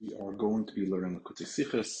going to be learning the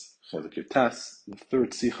Sichas, Chelek Tes, the third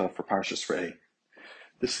Sicha for Parshas Reah.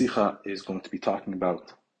 This Sicha is going to be talking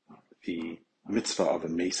about the mitzvah of a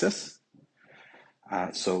masis.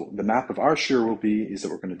 So the map of our shir is that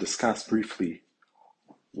we're going to discuss briefly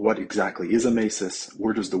what exactly is a masis,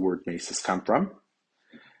 where does the word masis come from,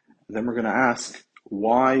 and then we're going to ask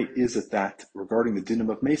why is it that regarding the dinim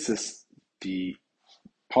of masis, the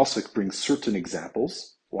pasuk brings certain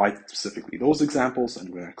examples, why specifically those examples, and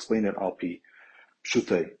we're going to explain it al pi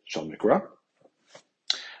pshutei shel mikra.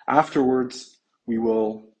 Afterwards, we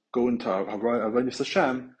will go into Avodas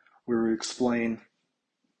Hashem, where we explain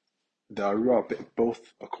the Reah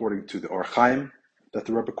both according to the Or Chaim that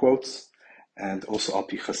the Rebbe quotes, and also al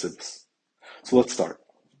pi Chassidus. So let's start.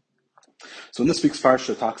 So in this week's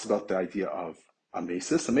Parsha, it talks about the idea of a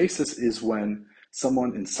masis. A masis is when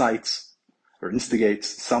someone incites or instigates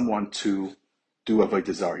someone to do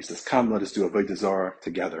avodah zarah. He says, "Come, let us do avodah zarah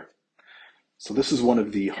together." So this is one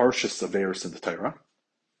of the harshest averos in the Torah,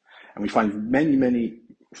 and we find many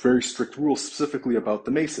very strict rules specifically about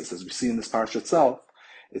the masis. As we see in this parsha itself,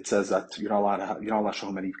 it says that you're not allowed to show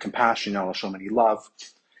him any compassion, you're not allowed to show him any love.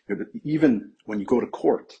 Even when you go to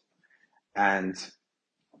court and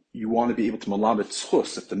you want to be able to malamet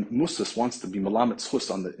zchus, if the musis wants to be malamet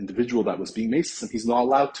zchus on the individual that was being masis, he's not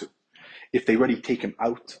allowed to. If they already take him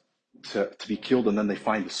out to be killed and then they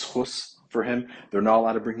find the zchus for him, they're not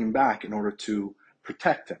allowed to bring him back in order to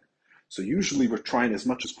protect him. So usually we're trying as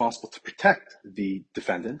much as possible to protect the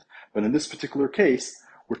defendant, but in this particular case,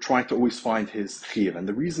 we're trying to always find his chiyuv. And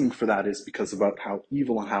the reason for that is because about how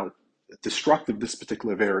evil and how destructive this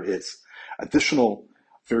particular avera is. Additional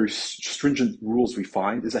very stringent rules we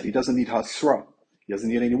find is that he doesn't need hasra. He doesn't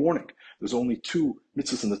need any warning. There's only two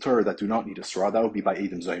mitzvahs in the Torah that do not need hasra. That would be by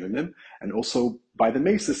Eidim Zaymimim and also by the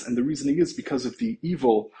masis. And the reasoning is because of the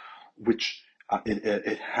evil which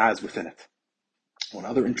it has within it. One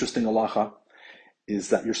other interesting halacha is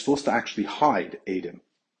that you're supposed to actually hide Eidim.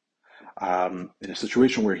 In a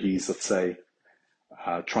situation where he's, let's say,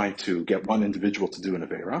 trying to get one individual to do an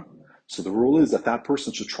avera. So the rule is that that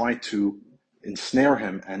person should try to ensnare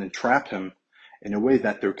him and entrap him in a way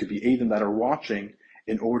that there could be Eidim that are watching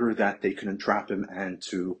in order that they can entrap him and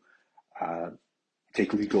to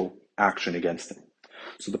take legal action against him.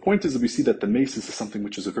 So the point is that we see that the masis is something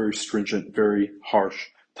which is a very stringent, very harsh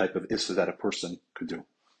type of issur that a person could do.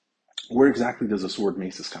 Where exactly does this word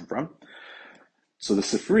masis come from? So the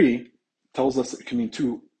Sifri tells us it can mean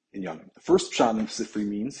two inyanim. The first pshat in the Sifri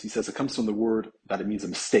means, he says it comes from the word that it means a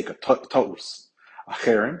mistake, a ta'us.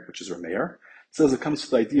 Acheren, which is Rameir, says it comes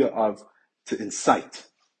from the idea of to incite.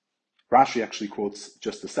 Rashi actually quotes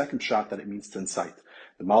just the second pshat that it means to incite.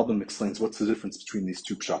 The Malbim explains what's the difference between these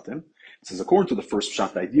two pshatim. It says according to the first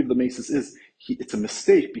pshat, the idea of the masis is it's a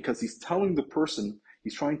mistake because he's telling the person,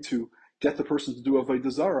 he's trying to get the person to do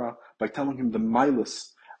avodah zarah by telling him the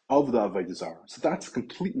milas of the avodah zarah. So that's a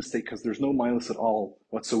complete mistake because there's no milas at all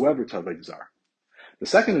whatsoever to avodah zarah. The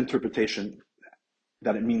second interpretation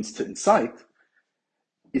that it means to incite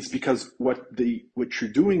is because what you're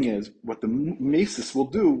doing is, what the masis will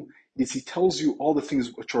do is he tells you all the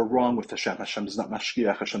things which are wrong with Hashem. Hashem does not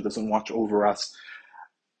mashkiach, Hashem doesn't watch over us.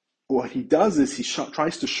 What he does is he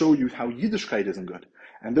tries to show you how Yiddishkeit isn't good.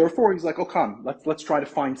 And therefore he's like, oh come, let's try to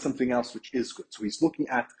find something else which is good. So he's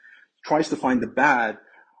tries to find the bad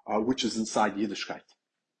which is inside Yiddishkeit.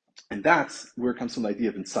 And that's where it comes from the idea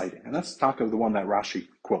of inciting. And that's talk of the one that Rashi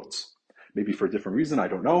quotes. Maybe for a different reason, I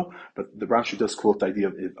don't know, but the Rashi does quote the idea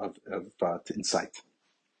of to incite.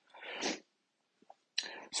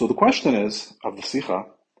 So the question is, of the Sicha,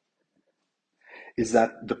 is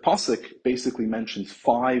that the pasuk basically mentions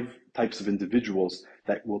 5 types of individuals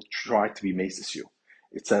that will try to be masis you.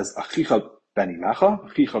 It says, Achicha ben imecha.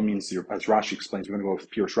 Achicha means as Rashi explains, we're going to go with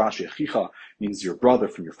Pirush Rashi. Achicha means your brother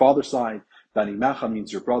from your father's side. Ben imecha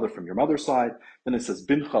means your brother from your mother's side. Then it says,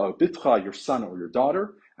 Bincha or Bitcha, your son or your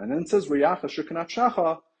daughter. And then it says, Reyacha shekanat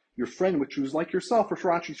shacha, your friend, which is like yourself, which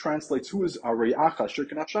Rashi translates, who is Reyacha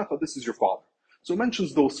shekanat shacha? This is your father. So it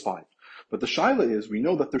mentions those 5. But the shaila is, we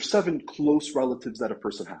know that there's 7 close relatives that a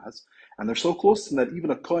person has, and they're so close to that even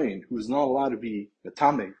a kohen who is not allowed to be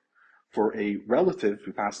metameh for a relative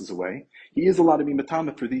who passes away, he is allowed to be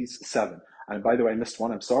metameh for these 7. And by the way, I missed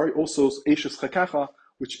one, I'm sorry. Also, Eishes Chakecha,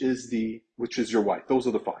 which is your wife. Those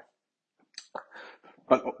are the 5.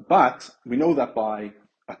 But we know that by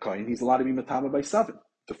a kohen, he's allowed to be metameh by 7.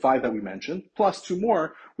 The 5 that we mentioned, plus 2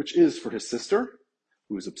 more, which is for his sister,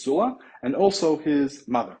 who is a psula, and also his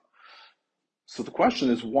mother. So the question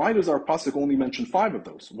is, why does our pasuk only mention 5 of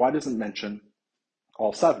those? Why doesn't it mention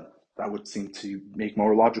all 7? That would seem to make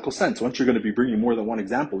more logical sense. Once you're going to be bringing more than one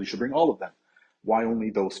example, you should bring all of them. Why only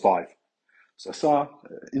those 5? So I saw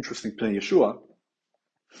interesting Pnei Yeshua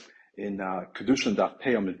in Kedushin Daf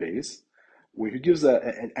Peyam and Beis, where he gives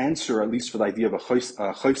an answer, at least for the idea of a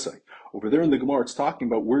chosai. Over there in the Gemara, it's talking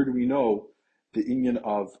about where do we know the Iyun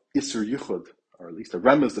of Isser Yichud, or at least a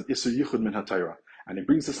remez of Isser Yichud min HaTorah. And it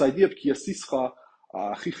brings this idea of Ki Sicha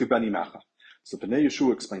Chichi Bani Mecha. So Pnei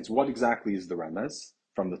Yeshua explains what exactly is the remez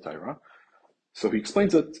from the Torah. So he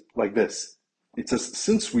explains it like this. It says,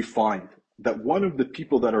 since we find that one of the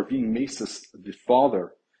people that are being masis, the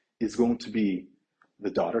father, is going to be the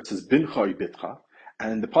daughter, it says bincha bitcha,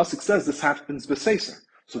 and the pasuk says this happens b'seiser.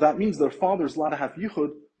 So that means the father is allowed to have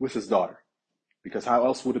yichud with his daughter, because how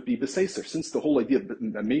else would it be b'seiser? Since the whole idea of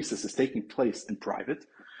masis is taking place in private,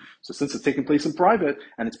 so since it's taking place in private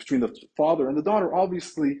and it's between the father and the daughter,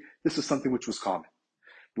 obviously this is something which was common.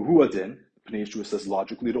 B'hu adin, Pnei Yeshua says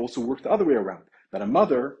logically it also worked the other way around, that a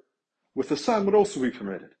mother with a son would also be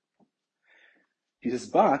permitted. He says,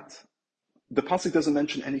 but the pasuk doesn't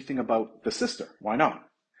mention anything about the sister. Why not?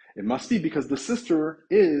 It must be because the sister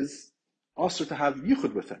is also to have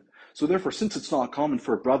yichud with him. So therefore, since it's not common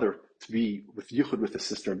for a brother to be with yichud with his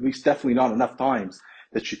sister, at least definitely not enough times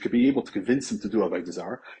that she could be able to convince him to do avodah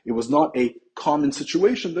zarah, it was not a common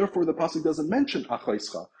situation. Therefore, the pasuk doesn't mention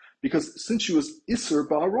achaischa, because since she was iser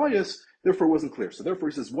ba'arayas, therefore it wasn't clear. So therefore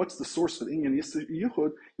he says, what's the source for the Inyan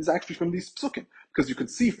Yichud is actually from these psukim. Because you can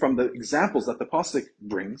see from the examples that the pasuk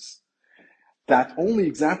brings, that only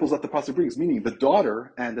examples that the pasuk brings, meaning the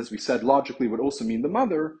daughter, and as we said, logically would also mean the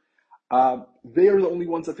mother, they are the only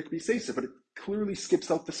ones that could be seisir, but it clearly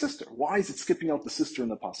skips out the sister. Why is it skipping out the sister in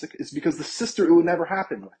the pasuk? It's because the sister it would never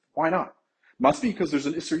happen with. Why not? Must be because there's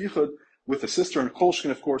an Isser Yichud with a sister, and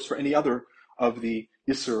Kolshkin, of course, for any other of the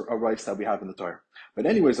Isser rights that we have in the Torah. But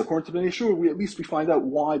anyways, according to Bnei Yeshua, we find out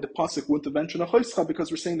why the pasuk wouldn't have mentioned a choischa,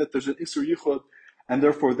 because we're saying that there's an Isser Yichud, and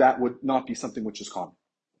therefore that would not be something which is common.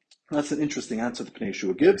 That's an interesting answer that Pnei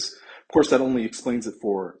Yeshua gives. Of course, that only explains it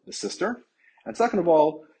for the sister. And second of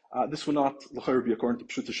all, this would not l'chayr be according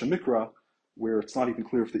to Pshuta Shemikra, where it's not even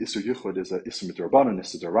clear if the Isser Yichud is a Isser Midrabanan,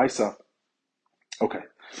 Isser Daraisa. Okay.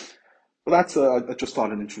 Well, that's, I just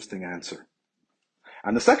thought, an interesting answer.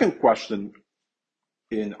 And the second question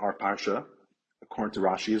in our Parsha, according to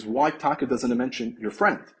Rashi, is why Taka doesn't mention your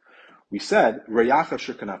friend? We said, Reah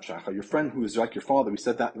your friend who is like your father, we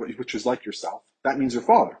said that, which is like yourself, that means your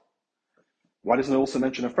father. Why doesn't it also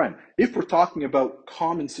mention a friend? If we're talking about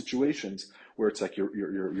common situations where it's like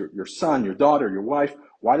your son, your daughter, your wife,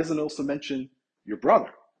 why doesn't it also mention your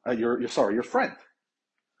brother, your friend?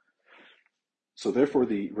 So therefore,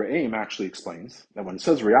 the Re'im actually explains that when it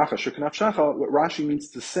says Riyacha Shirkanafshacha, what Rashi means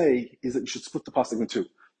to say is that you should split the pasuk in two.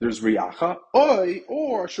 There's Riyacha, Oi,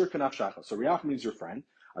 or Shirkanafshacha. So Riyacha means your friend.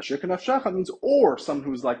 Shirkanafshacha means or someone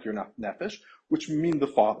who's like your nefesh, which mean the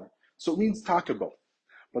father. So it means taka both.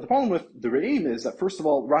 But the problem with the Re'im is that, first of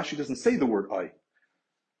all, Rashi doesn't say the word Oi.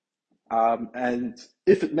 And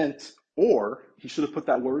if it meant or, he should have put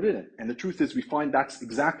that word in it. And the truth is, we find that's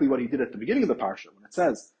exactly what he did at the beginning of the parsha, when it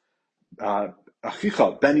says,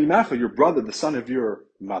 Achicha, Beni Mecha, your brother, the son of your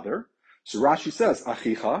mother. So Rashi says,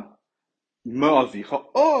 Achicha, Ma'avicha,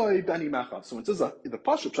 Oi, Beni Mecha. So it says, the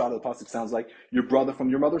Pashup shot of the Pasuk sounds like your brother from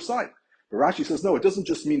your mother's side. But Rashi says, no, it doesn't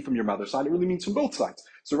just mean from your mother's side, it really means from both sides.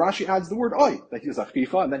 So Rashi adds the word Oi, that he is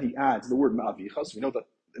Achicha, and then he adds the word Ma'avicha, so we know that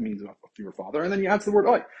it means from your father, and then he adds the word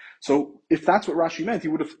Oi. So if that's what Rashi meant, he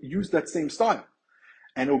would have used that same style.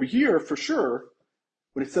 And over here, for sure,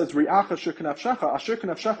 when it says Ri'acha Asher Kanafshacha, Asher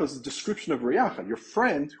Kanafshacha is a description of Ri'acha, your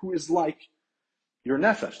friend who is like your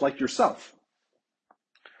nefesh, like yourself.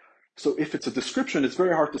 So if it's a description, it's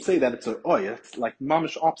very hard to say that it's a oy. It's like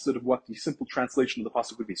mamish opposite of what the simple translation of the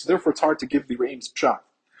pasuk would be. So therefore, it's hard to give the Re'im's pshat.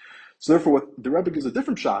 So therefore, what the Rebbe gives a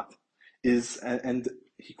different pshat is, and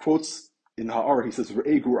he quotes in Ha'ara, he says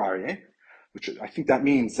Re'eh Gur Aryeh, which I think that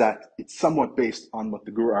means that it's somewhat based on what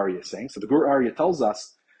the Gur Aryeh is saying. So the Gur Aryeh tells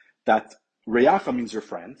us that Re'acha means your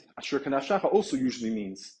friend. Asher Kanafshacha also usually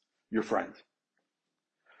means your friend.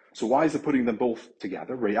 So why is it putting them both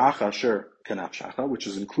together? Re'acha Asher Kanafshacha, which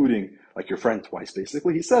is including like your friend twice,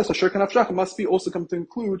 basically. He says Asher Kanafshacha must be also come to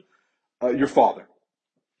include your father.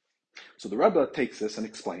 So the Rebbe takes this and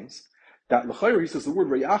explains that l'chayr, he says the word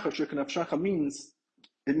Re'acha Asher Kanafshacha means,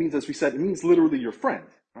 as we said, it means literally your friend.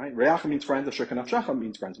 Right? Re'acha means friend, Asher Kanafshacha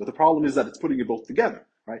means friends. But the problem is that it's putting it both together.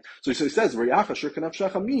 Right? So he says Re'acha Asher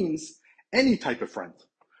Kanafshacha means any type of friend,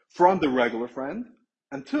 from the regular friend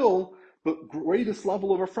until the greatest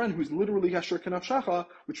level of a friend who's literally Asher Kanafshacha,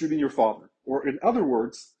 which would be your father. Or in other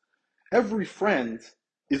words, every friend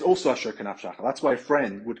is also Asher Kanafshacha. That's why a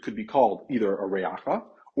friend could be called either a Re'acha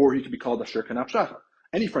or he could be called Asher Kanafshacha.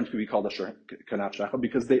 Any friend could be called Asher Kanafshacha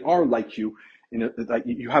because they are like you Like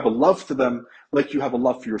you have a love to them like you have a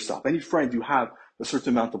love for yourself. Any friend, you have a certain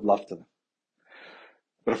amount of love to them.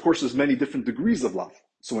 But of course, there's many different degrees of love.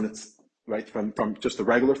 So when it's right from just a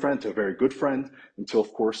regular friend to a very good friend, until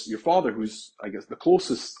of course your father, who's I guess the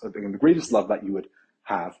closest and the greatest love that you would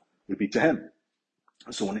have would be to him.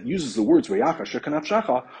 So when it uses the words Reah,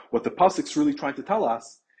 Shekanafshacha, what the pasuk's really trying to tell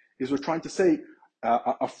us is we're trying to say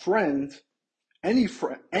a friend, any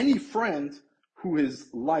friend who is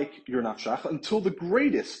like your nafshacha, until the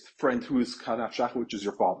greatest friend who is kanafshacha, which is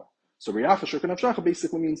your father. So Reah, Shekanafshacha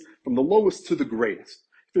basically means from the lowest to the greatest.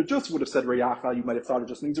 If it just would have said Reyacha, you might have thought it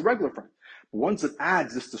just means a regular friend. But once it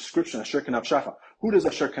adds this description, Asher Kanavshacha, who does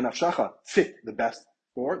Asher Kanavshacha fit the best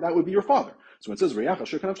for? That would be your father. So when it says Reyacha,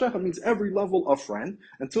 Asher Kanavshacha, it means every level of friend,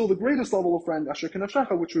 until the greatest level of friend, Asher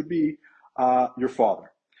Kanavshacha, which would be your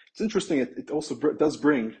father. It's interesting, it also does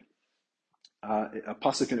bring a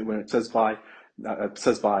pasuk in it when it says by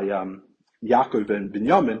Yaakov and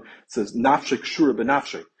Binyamin, it says Nafshek Shura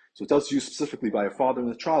Benafshek. So it does use specifically by a father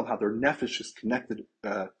and a child how their nefesh is connected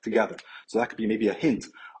together. So that could be maybe a hint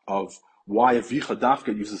of why Avicha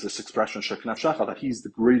Dafka uses this expression Shekhanafshacha, that he's the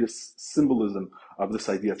greatest symbolism of this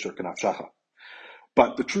idea of Shekhanafshacha.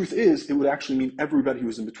 But the truth is, it would actually mean everybody who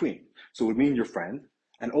is in between. So it would mean your friend,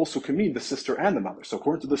 and also can mean the sister and the mother. So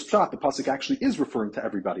according to this shot, the pasuk actually is referring to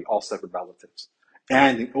everybody, all separate relatives,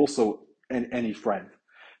 and also any friend.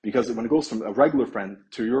 Because when it goes from a regular friend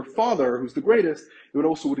to your father, who's the greatest, it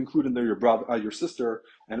would include in there your brother, your sister,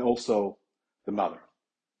 and also the mother.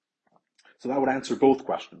 So that would answer both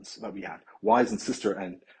questions that we had. Why isn't sister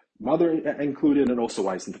and mother included, and also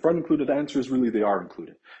why isn't the friend included? The answer is really they are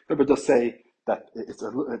included. The Rebbe does say that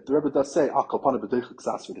the Rebbe does say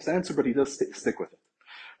for this answer, but he does stick with it.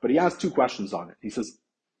 But he has two questions on it. He says,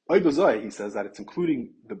 he says that it's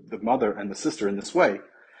including the mother and the sister in this way.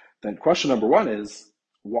 Then question number one is,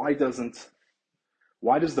 why does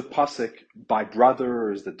the pasuk by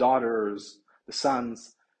brothers, the daughters, the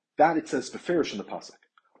sons, that it says beferish in the pasuk,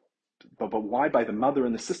 but why by the mother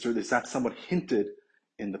and the sister is that somewhat hinted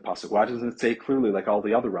in the pasuk? Why doesn't it say clearly like all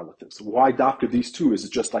the other relatives? Why dafka these two? Is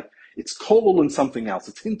it just like it's kolol and something else?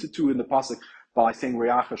 It's hinted to in the pasuk by saying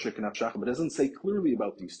reyacha shekanafshacha, but it doesn't say clearly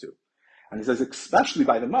about these two. And he says especially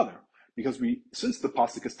by the mother. Because since the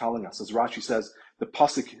pasuk is telling us, as Rashi says, the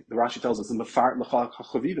Rashi tells us,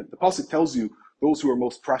 the pasuk tells you those who are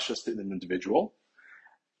most precious to an individual,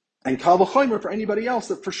 and kal v'chomer for anybody else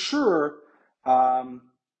that for sure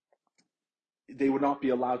they would not be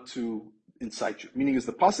allowed to incite you. Meaning, is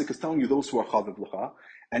the pasuk is telling you those who are chaviv l'cha,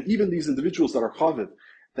 and even these individuals that are chaviv,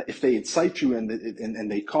 that if they incite you and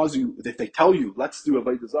they cause you, if they tell you, let's do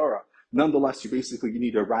avodah zarah, nonetheless, you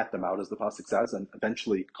need to rat them out, as the pasuk says, and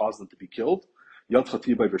eventually cause them to be killed. You have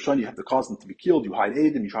to cause them to be killed. You hide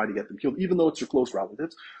aid them, you try to get them killed, even though it's your close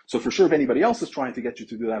relatives. So for sure, if anybody else is trying to get you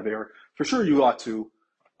to do that there, for sure you ought to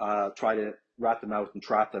try to rat them out and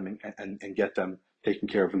trap them and get them taken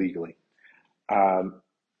care of legally.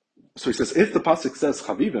 So he says, if the pasuk says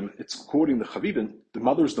chavivim, it's quoting the chavivim. The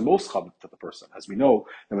mother is the most chaviv to the person, as we know.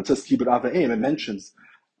 And when it says kibbut avayim, it mentions.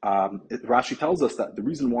 Rashi tells us that the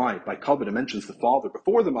reason why by covet it mentions the father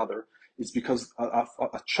before the mother is because a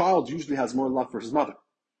child usually has more love for his mother,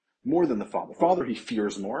 more than the father. Father he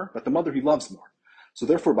fears more, but the mother he loves more. So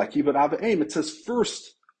therefore, by kibbut avayim, it says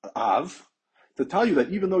first av to tell you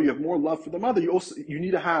that even though you have more love for the mother, you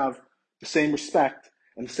need to have the same respect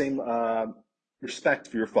and the same respect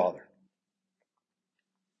for your father.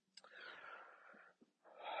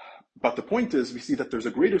 But the point is, we see that there's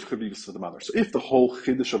a greater chavivus for the mother. So if the whole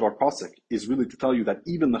chiddush of our pasuk is really to tell you that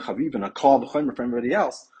even the chaviv and a kal v'chomer for everybody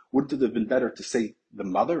else, wouldn't it have been better to say the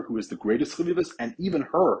mother, who is the greatest chavivus, and even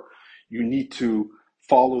her, you need to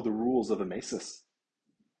follow the rules of a masis?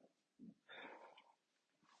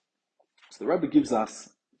 So the Rebbe gives us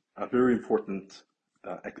a very important,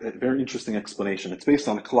 a very interesting explanation. It's based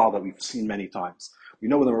on a klal that we've seen many times. We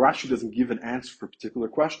know when the Rashi doesn't give an answer for a particular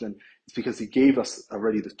question, it's because he gave us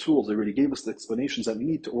already the tools, he already gave us the explanations that we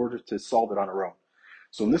need in order to solve it on our own.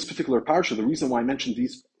 So in this particular parsha, the reason why I mentioned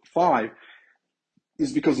these 5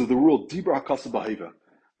 is because of the rule, Dibra Akasa Baheva.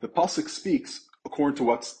 The pasuk speaks according to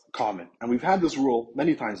what's common. And we've had this rule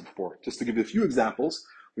many times before. Just to give you a few examples,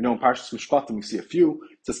 we know in Parshas Mishpatim we see a few.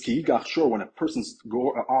 It says, Ki yigach shor, when a person's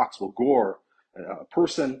ox will gore a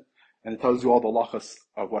person, and it tells you all the halachas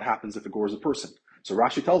of what happens if it gores a person. So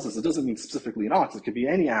Rashi tells us it doesn't mean specifically an ox, it could be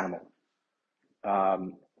any animal.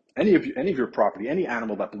 Any of your property, any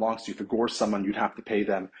animal that belongs to you, if it gores someone, you'd have to pay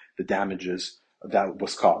them the damages that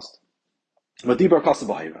was caused.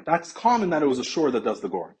 That's common that it was a shore that does the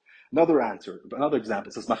goring. Another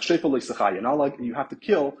example says, you have to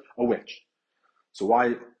kill a witch. So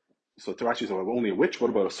why So Rashi says, well, only a witch? What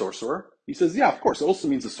about a sorcerer? He says, yeah, of course, it also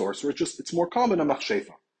means a sorcerer. It's more common a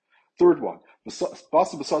machshefa. Third one, basa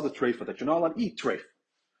basada treifa, that you're not allowed to eat treif.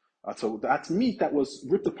 So that's meat that was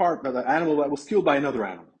ripped apart by the animal that was killed by another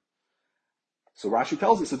animal. So Rashi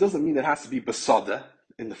tells us it doesn't mean it has to be basada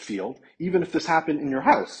in the field, even if this happened in your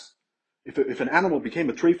house. If an animal became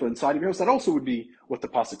a treifa inside of your house, that also would be what the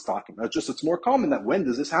pasuk's talking about. It's more common that when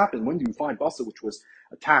does this happen? When do you find basa which was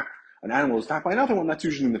attacked? An animal was attacked by another one, that's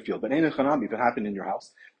usually in the field. But ein chanami, if it happened in your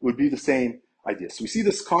house, it would be the same idea. So we see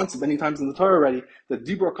this concept many times in the Torah already, that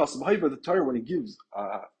dibur kasab hayva, the Torah, when it gives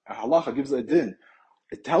a halacha, gives a din,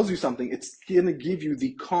 it tells you something, it's going to give you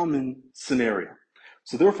the common scenario.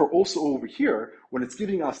 So therefore, also over here, when it's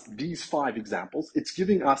giving us these 5 examples, it's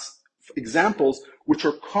giving us examples which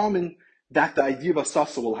are common that the idea of a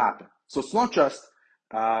sasa will happen. So it's not just,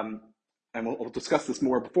 and we'll discuss this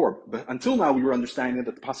more before, but until now we were understanding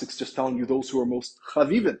that the pasuk is just telling you those who are most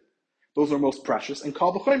chavivin, those are most precious, and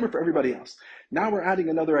kal v'chomer for everybody else. Now we're adding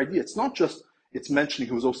another idea. It's not just it's mentioning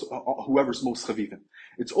whoever's most chavivin.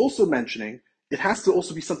 It's also mentioning it has to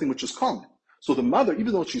also be something which is common. So the mother,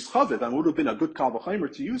 even though she's chaviv, and would have been a good kal v'chomer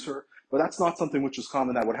to use her, but that's not something which is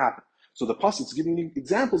common that would happen. So the pasuk is giving you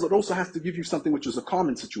examples. It also has to give you something which is a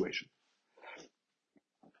common situation.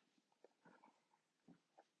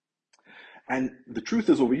 And the truth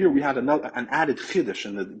is, over here we had an added chiddush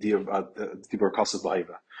in the Dibur Kasab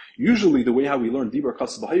B'Haiva. Usually, the way how we learn Dibur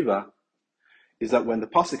Kasab B'Haiva is that when the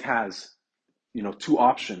pasuk has, 2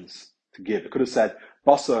 options to give, it could have said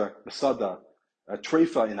basar, basada,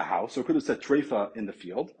 treifa in the house, or it could have said treifa in the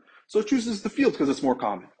field. So it chooses the field because it's more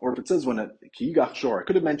common. Or if it says when a kiigach shor, it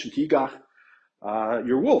could have mentioned kiigach,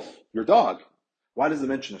 your wolf, your dog. Why does it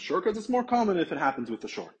mention a shor? Because it's more common if it happens with the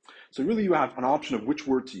shor. So really you have an option of which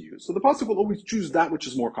word to use. So the pasuk will always choose that which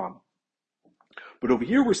is more common. But over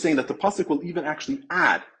here we're saying that the pasuk will even actually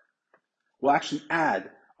add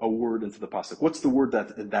a word into the pasuk. What's the word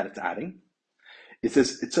that it's adding? It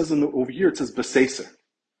says over here, it says beseser.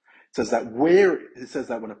 It says that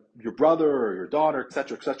when your brother or your daughter,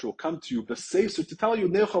 etc., will come to you, beseser, to tell you,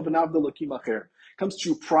 necha v'navda lakim acher, comes to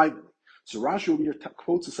you privately. So Rashi over here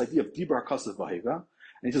quotes this idea of dibar kasav v'haiva,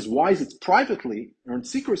 and he says, why is it privately or in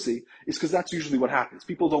secrecy? Is because that's usually what happens.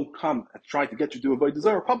 People don't come and try to get you to do avodah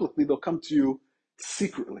zarah publicly, they'll come to you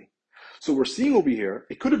secretly. So we're seeing over here,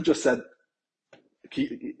 it could have just said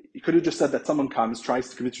that someone comes, tries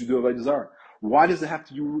to convince you to do avodah zarah. Why does it have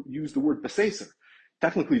to use the word beseser?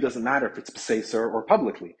 Technically, it doesn't matter if it's beseser or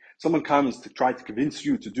publicly. Someone comes to try to convince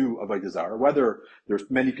you to do avodah zarah, whether there's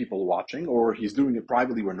many people watching or he's doing it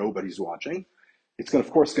privately where nobody's watching. It's of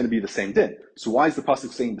course going to be the same din. So why is the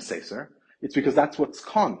pasuk saying beseser? It's because that's what's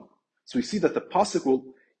common. So we see that the pasuk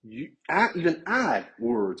will even add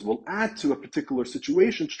words, will add to a particular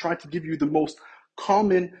situation to try to give you the most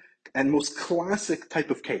common and most classic type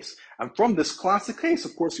of case. And from this classic case,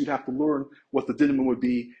 of course, you'd have to learn what the dinim would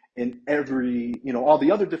be in every, all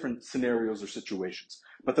the other different scenarios or situations.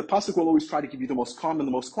 But the pasuk will always try to give you the most common,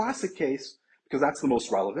 the most classic case, because that's the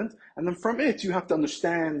most relevant. And then from it, you have to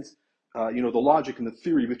understand, the logic and the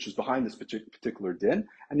theory which is behind this particular din,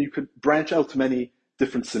 and you could branch out to many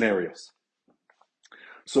different scenarios.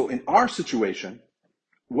 So in our situation,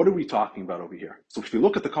 what are we talking about over here? So if you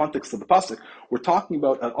look at the context of the pasuk, we're talking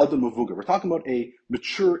about an adam mavuga. We're talking about a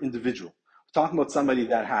mature individual. We're talking about somebody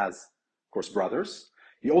that has, of course, brothers.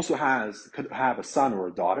 He also could have a son or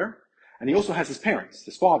a daughter, and he also has his parents.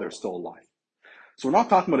 His father is still alive. So we're not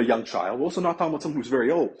talking about a young child. We're also not talking about someone who's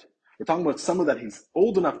very old. We're talking about someone that he's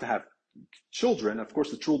old enough to have children. Of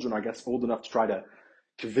course, the children are, I guess, old enough to try to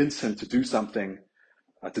convince him to do something,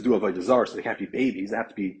 to do avodah zarah. So they can't be babies. They have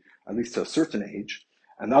to be at least to a certain age.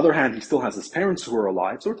 On the other hand, he still has his parents who are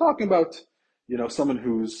alive. So we're talking about, someone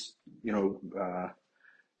who's,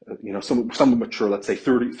 someone mature, let's say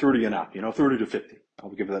 30 and up, 30 to 50. I'll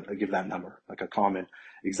give that number, like a common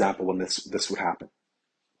example when this would happen.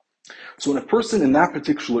 So in a person in that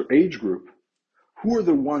particular age group, who are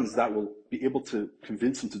the ones that will be able to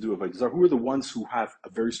convince him to do avodah zarah? Who are the ones who have a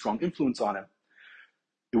very strong influence on him?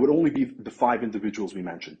 It would only be the 5 individuals we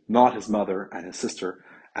mentioned, not his mother and his sister,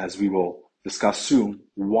 as we will discuss soon,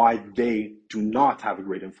 why they do not have a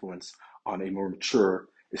great influence on a more mature,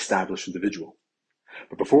 established individual.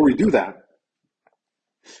 But before we do that,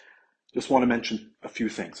 just want to mention a few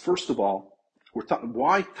things. First of all,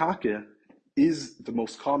 why take is the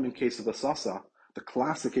most common case of asasa, the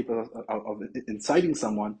classic case of inciting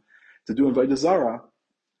someone to do avodah zarah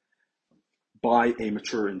by a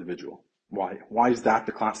mature individual. Why? Why is that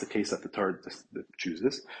the classic case that the Torah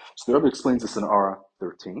chooses? So the Rebbe explains this in Ara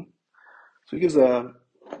 13. So he gives a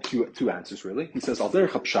two answers really. He says, Al derech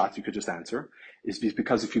hapshat, you could just answer, is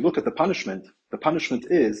because if you look at the punishment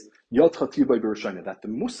is Yod Chatiba B'Rishayna, that the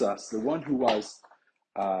Musas, the one who was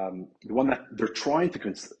the one that they're trying to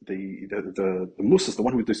convince, the Musas, the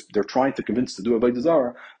one who they're trying to convince to do Avodah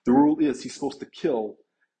Zarah, the rule is he's supposed to kill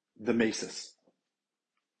the masis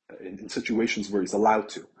in situations where he's allowed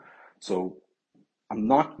to. So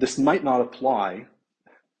this might not apply.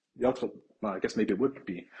 I guess maybe it would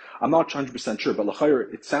be. I'm not 100% sure, but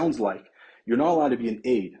l'chayr, it sounds like you're not allowed to be an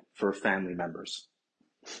aid for family members.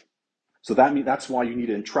 So that's why you need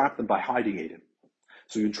to entrap them by hiding Eidim.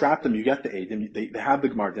 So you entrap them, you get the Eidim, they have the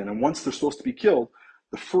Gemardin, and once they're supposed to be killed,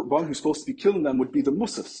 the one who's supposed to be killing them would be the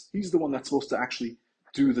Musas. He's the one that's supposed to actually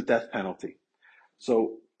do the death penalty.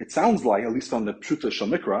 So it sounds like, at least on the Pshuta Shel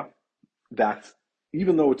Mikra, that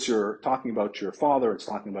even though you're talking about your father, it's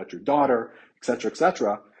talking about your daughter,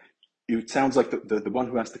 etc., it sounds like the one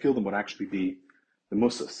who has to kill them would actually be the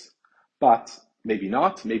Musas. But maybe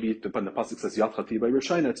not. Maybe when the pasuk says Yad Chati by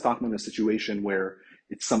Rishayna, it's talking in a situation where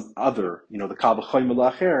it's some other, the Kavachayim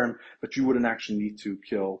Alacherem, but you wouldn't actually need to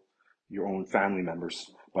kill your own family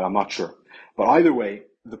members. But I'm not sure. But either way,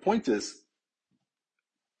 the point is,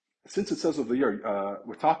 since it says over here,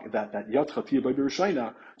 we're talking that Yad Chati by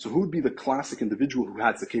Rishayna, so who would be the classic individual who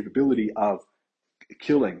has the capability of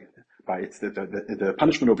killing? It's the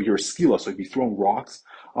punishment over here is skila, so you'd be throwing rocks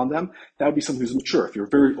on them. That would be someone who's mature. If you're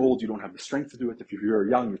very old, you don't have the strength to do it. If you're very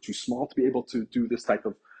young, you're too small to be able to do this type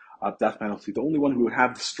of death penalty. The only one who would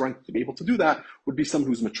have the strength to be able to do that would be someone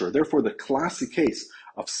who's mature. Therefore, the classic case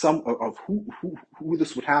of who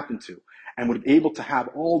this would happen to and would be able to have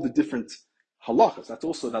all the different halachas. That's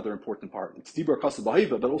also another important part. It's dibur kasa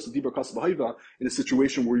b'haiva, but also dibur kasa b'haiva in a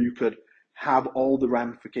situation where you could have all the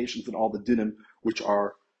ramifications and all the dinim which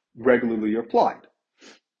are regularly applied.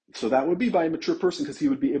 So that would be by a mature person because he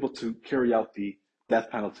would be able to carry out the death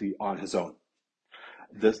penalty on his own.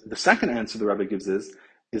 The second answer the Rebbe gives is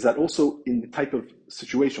that also in the type of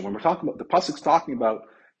situation, when we're talking about, the pasuk's talking about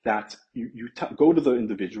that you go to the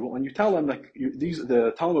individual and you tell them,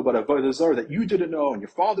 tell them about Avodah Zarah that you didn't know and your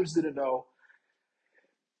fathers didn't know.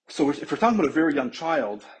 So if we're talking about a very young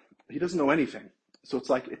child, he doesn't know anything. So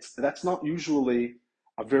that's not usually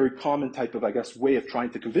a very common type of, way of trying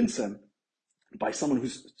to convince him by someone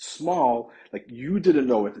who's small, like you didn't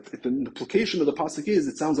know it. The implication of the pasuk is,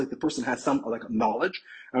 it sounds like the person has some knowledge.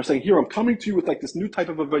 And I'm saying here, I'm coming to you with this new type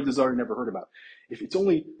of avodah zarah you never heard about. If it's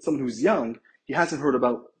only someone who's young, he hasn't heard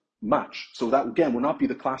about much. So that again would not be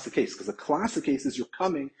the classic case, because the classic case is you're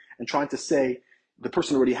coming and trying to say the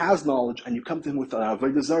person already has knowledge, and you come to him with an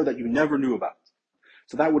avodah zarah that you never knew about.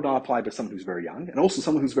 So that would not apply by someone who's very young, and also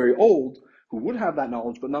someone who's very old who would have that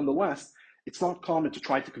knowledge, but nonetheless, it's not common to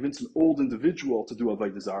try to convince an old individual to do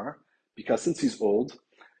avodah zarah, because since he's old,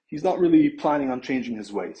 he's not really planning on changing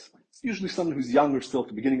his ways. It's usually someone who's younger still at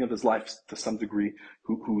the beginning of his life to some degree,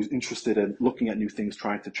 who is interested in looking at new things,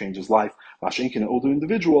 trying to change his life. Mashenkin, an older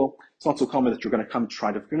individual, it's not so common that you're going to come to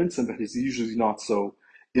try to convince him, but he's usually not so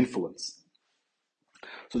influenced.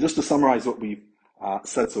 So just to summarize what we've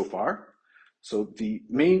said so far, so the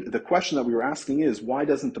question that we were asking is, why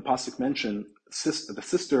doesn't the pasuk mention the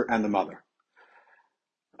sister and the mother?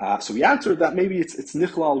 So we answered that maybe it's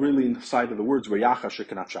nichlal really inside of the words Reah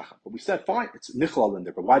shekanat shachar. But we said, fine, it's nichlal in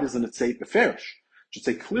there, but why doesn't it say beferish? It should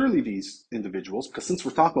say clearly these individuals, because since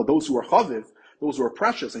we're talking about those who are chaviv, those who are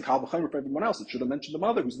precious, and kal v'chaymer for everyone else, it should have mentioned the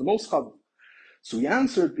mother, who's the most chaviv. So we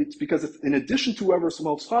answered, it's because in addition to whoever's the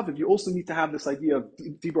most chaviv, you also need to have this idea of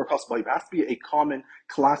dibur kasbah. It has to be a common,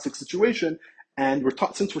 classic situation. And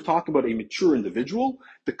since we're talking about a mature individual,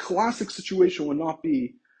 the classic situation would not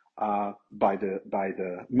be by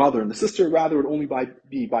the mother and the sister. Rather, it would only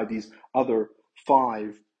be by these other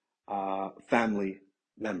 5 family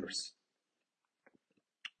members.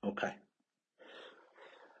 Okay.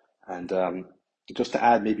 And just to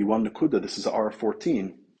add maybe one nakuda, this is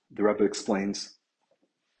R14. The Rebbe explains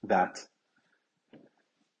that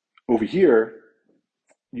over here,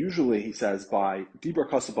 usually he says by Dibur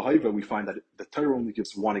Kasa B'Haiva, we find that the Torah only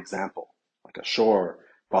gives one example, like a shor,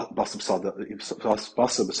 Basa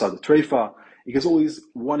B'Sada Treifa. He gives always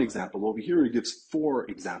one example. Over here, he gives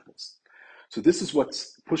 4 examples. So this is what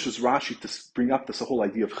pushes Rashi to bring up this whole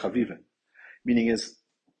idea of Chavivin, meaning is,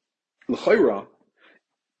 L'chayra,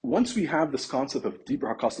 once we have this concept of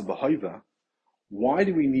Dibur Kasa B'Haiva, why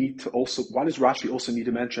does Rashi also need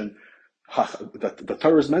to mention that the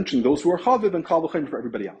Torah is mentioning those who are chaviv and kal v'chayim for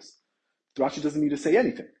everybody else? Rashi doesn't need to say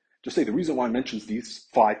anything. Just say the reason why it mentions these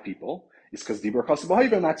 5 people is because dibur kasa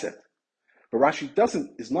b'hayva, and that's it. But Rashi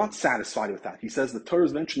is not satisfied with that. He says the Torah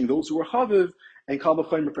is mentioning those who are chaviv and kal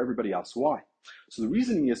v'chayim for everybody else. Why? So the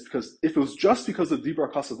reasoning is because if it was just because of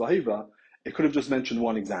Dibra Kasav Lahiva, it could have just mentioned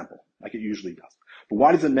one example, like it usually does. But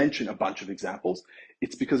why does it mention a bunch of examples?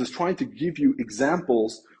 It's because it's trying to give you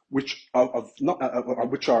examples which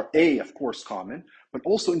which are A, of course, common, but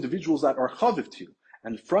also individuals that are chaviv to you.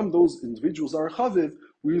 And from those individuals that are chaviv,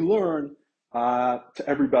 we learn to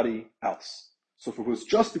everybody else. So if it was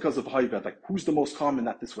just because of Haiva, like who's the most common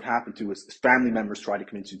that this would happen to is family members try to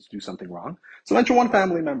convince you to do something wrong. So mention one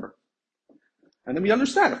family member. And then we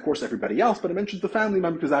understand, of course, everybody else, but it mentions the family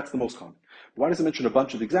member because that's the most common. Why does it mention a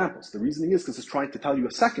bunch of examples? The reasoning is because it's trying to tell you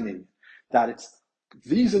a second Iyun, that it's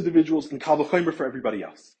these individuals and Kal V'chomer for everybody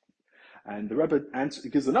else. And the Rebbe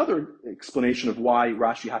gives another explanation of why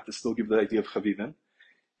Rashi had to still give the idea of Chavivim.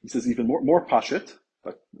 He says even more pashit,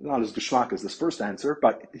 but not as geschmack as this first answer,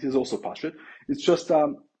 but it is also pashit. It's just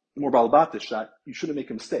more balbatish that you shouldn't make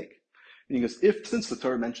a mistake. Meaning, since the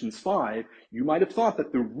Torah mentions 5, you might have thought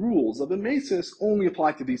that the rules of the masis only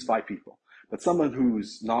apply to these 5 people. But someone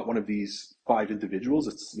who's not one of these 5 individuals,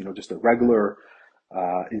 it's just a regular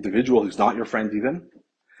individual who's not your friend even,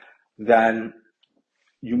 then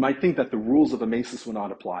you might think that the rules of a masis would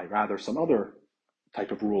not apply. Rather, some other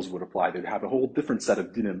type of rules would apply. They'd have a whole different set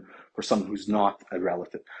of dinim for someone who's not a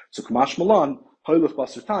relative. So Kamash Malan, Hoylech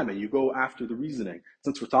Basar Time, and you go after the reasoning.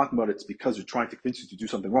 Since we're talking about it's because you're trying to convince you to do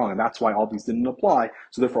something wrong, and that's why all these didn't apply.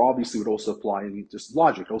 So therefore, obviously, it would also apply, and just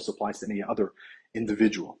logic, it also applies to any other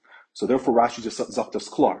individual. So therefore, Rashi just zaktas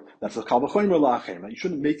klar. That's a kal v'chomer la'achem. You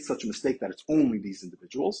shouldn't make such a mistake that it's only these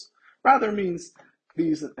individuals. Rather, it means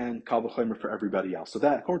these and kal v'chomer for everybody else. So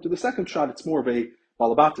that, according to the second shot, it's more of a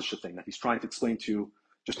balabatish thing that he's trying to explain to you.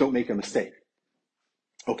 Just don't make a mistake.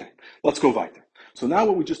 Okay, let's go weiter. So now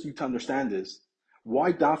what we just need to understand is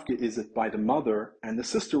why dafka is it by the mother and the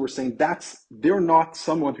sister were saying they're not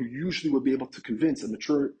someone who usually would be able to convince a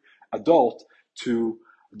mature adult to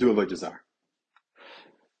do a avodah.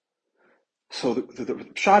 So the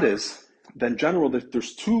shot is that in general that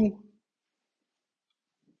there's two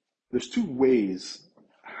ways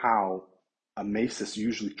how a masis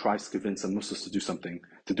usually tries to convince a musus to do something,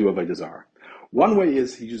 to do avodah zarah. One way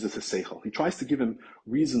is he uses his seichel. He tries to give him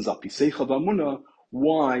reasons up, seichel v'amuna,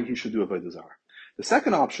 why he should do avodah zarah. The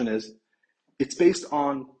second option is it's based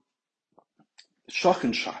on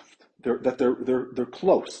shachenschaft. They're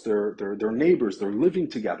close. They're neighbors. They're living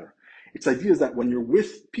together. Its idea is that when you're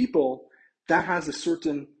with people, that has a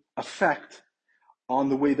certain effect on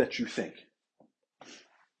the way that you think.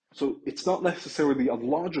 So it's not necessarily a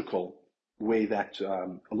logical way that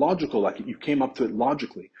like you came up to it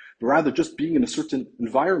logically, but rather just being in a certain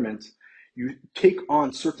environment, you take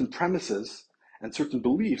on certain premises and certain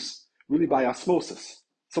beliefs really by osmosis.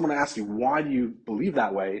 Someone asks you, why do you believe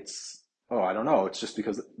that way? It's, I don't know. It's just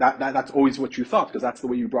because that's always what you thought, because that's the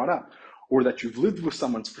way you brought up. Or that you've lived with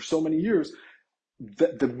someone for so many years,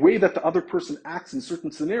 the way that the other person acts in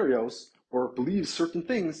certain scenarios or believes certain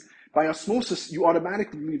things, by osmosis, you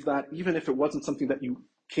automatically believe that even if it wasn't something that you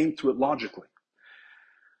came to it logically.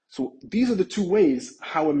 So these are the two ways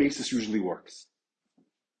how a masis usually works.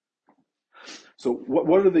 So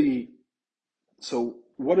what are the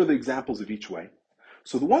examples of each way?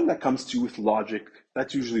 So the one that comes to you with logic,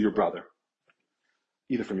 that's usually your brother,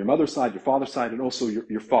 either from your mother's side, your father's side, and also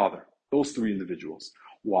your father. Those 3 individuals.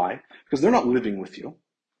 Why? Because they're not living with you,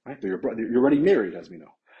 right? They're your brother. You're already married, as we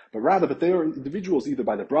know. But they are individuals either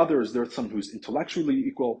by the brothers, they're someone who's intellectually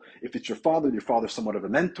equal. If it's your father's somewhat of a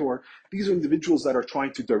mentor. These are individuals that are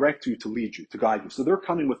trying to direct you, to lead you, to guide you. So they're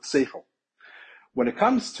coming with seichel. When it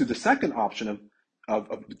comes to the second option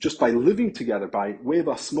of just by living together, by way of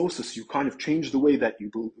osmosis, you kind of change the way that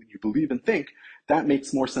you believe and think, that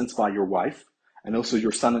makes more sense by your wife and also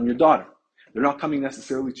your son and your daughter. They're not coming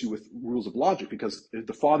necessarily to you with rules of logic because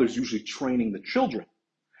the father is usually training the children.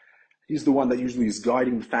 He's the one that usually is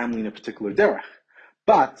guiding the family in a particular derech.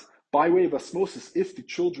 But by way of osmosis, if the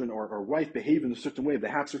children or wife behave in a certain way, they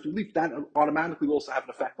have certain belief, that automatically will also have an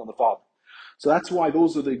effect on the father. So that's why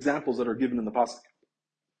those are the examples that are given in the pasuk.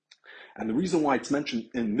 And the reason why it's mentioned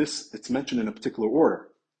in a particular order.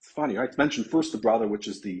 It's funny, right? It's mentioned first the brother, which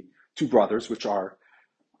is the 2 brothers, which are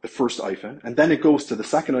the first Iyun, and then it goes to the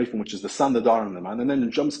second Iyun, which is the son, the daughter, and the man, and then it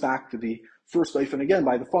jumps back to the first Iyun again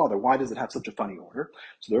by the father. Why does it have such a funny order?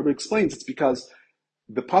 So the Rebbe explains it's because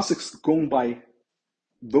the pasuk's going by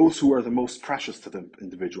those who are the most precious to the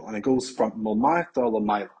individual, and it goes from Malmaita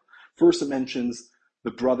Lamaila. First it mentions the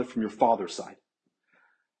brother from your father's side.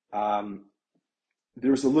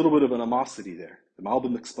 There's a little bit of an animosity there. The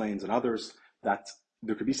Malbim explains and others that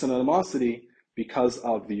there could be some animosity because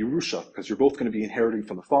of the Yerusha, because you're both going to be inheriting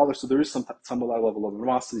from the father, so there is some level of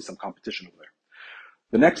animosity, some competition over there.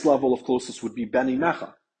 The next level of closest would be Beni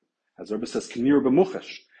Mecha, As the Rebbe says, kinir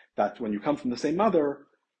b'muchesh, that when you come from the same mother,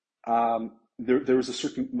 there is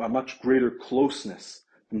a much greater closeness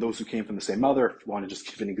than those who came from the same mother. If you want to just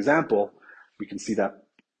give an example, we can see that,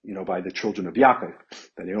 by the children of Yaakov,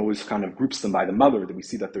 that he always kind of groups them by the mother, that we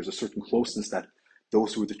see that there's a certain closeness that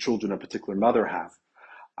those who are the children of a particular mother have.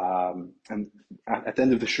 And at the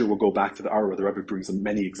end of the year, we'll go back to the Ara, where the Rebbe brings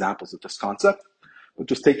many examples of this concept. But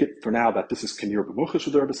just take it for now that this is Kinir B'Muchesh,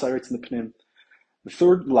 with the Rebbe cites in the Pnim. The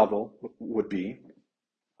third level would be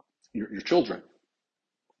your children.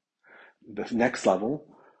 The next level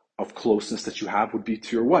of closeness that you have would be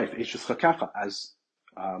to your wife, Eshes Chakecha, as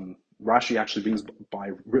Rashi actually brings by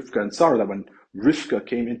Rivka and Sarah, that when Rivka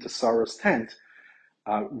came into Sarah's tent,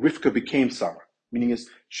 Rivka became Sarah, meaning is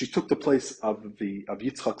she took the place of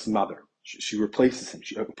Yitzchak's mother. She replaces him.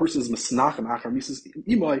 A person is Masnachem Achar Mises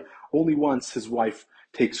Imai only once his wife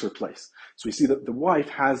takes her place. So we see that the wife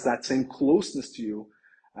has that same closeness to you,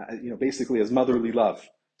 basically as motherly love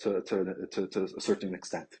to a certain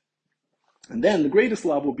extent. And then the greatest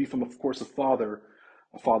love will be from, of course, a father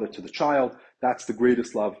to the child. That's the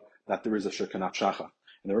greatest love that there is, Asher Kanaf Shacha.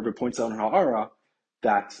 And the Rebbe points out in Ha'ara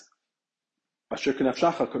that Asher Kanaf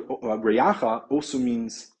Shacha, Reah, also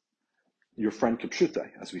means your friend Kipshutai,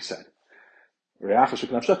 as we said. Reah Asher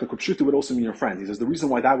Kanaf Shacha, Kipshutai would also mean your friend. He says the reason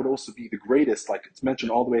why that would also be the greatest, like it's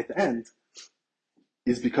mentioned all the way at the end,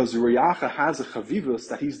 is because the Reah has a chavivus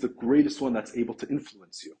that he's the greatest one that's able to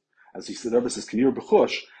influence you. As he said, the Rebbe says, Kinir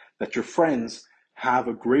B'chush, that your friends have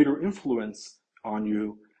a greater influence on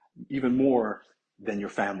you, even more than your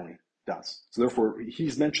family does. So therefore,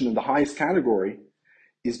 he's mentioned in the highest category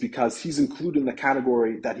is because he's included in the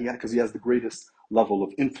category that he had, because he has the greatest level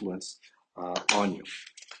of influence on you.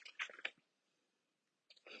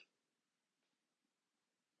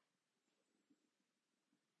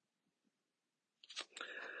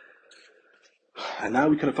 And now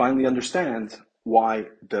we can finally understand why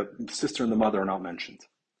the sister and the mother are not mentioned.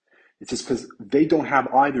 It's just because they don't have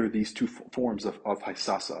either of these two forms of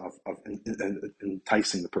haisasa, of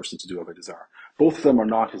enticing the person to do avodah zarah. Both of them are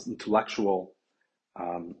not his intellectual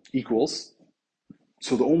equals.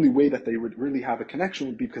 So the only way that they would really have a connection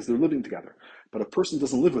would be because they're living together. But a person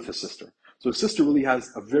doesn't live with his sister. So his sister really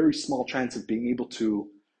has a very small chance of being able to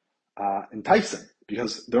entice him,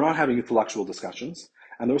 because they're not having intellectual discussions,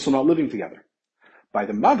 and they're also not living together. By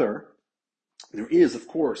the mother, there is, of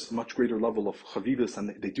course, a much greater level of chavivus,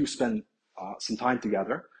 and they do spend some time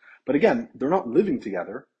together. But again, they're not living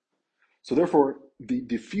together. So therefore,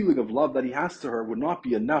 the feeling of love that he has to her would not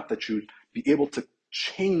be enough that you'd be able to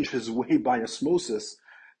change his way by osmosis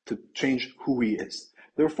to change who he is.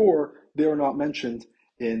 Therefore, they are not mentioned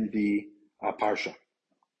in the Parsha.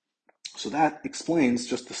 So that explains,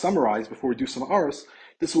 just to summarize before we do some Aros,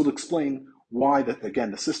 this will explain why,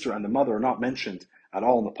 the sister and the mother are not mentioned at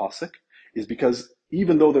all in the Pasuk, is because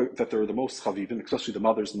even though they're the most chavivim, especially the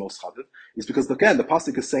mother is the most chaviv, is because, again, the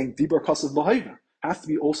Pasuk is saying, Dibar Kasav B'Hayva, has to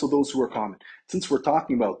be also those who are common. Since we're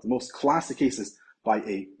talking about the most classic cases by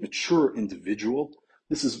a mature individual,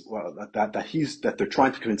 this is that they're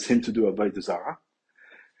trying to convince him to do avodah zarah,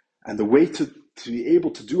 and the way to be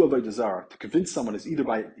able to do avodah zarah, to convince someone, is either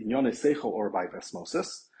by inyane seichel or by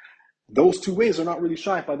osmosis. Those two ways are not really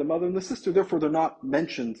shy by the mother and the sister, therefore they're not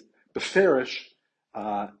mentioned beferish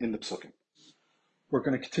in the psukim. We're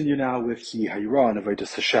going to continue now with the Hayra and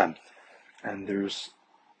Avodas Hashem, and there's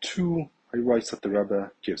two Hayrais that the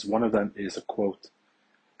Rebbe gives. One of them is a quote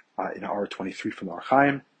in R23 from the Or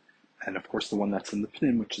Chaim, and of course the one that's in the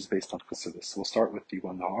Pnim, which is based on Chassidus. So we'll start with the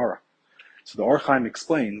one, the Ha'ara. So the Or Chaim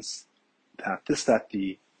explains that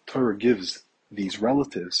the Torah gives these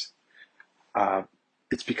relatives,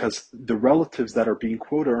 it's because the relatives that are being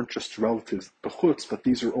quoted aren't just relatives b'chutz, but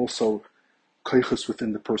these are also koichus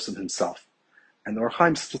within the person himself. And the Or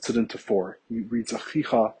Chaim splits it into four. He reads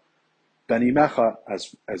Achicha Ben Imecha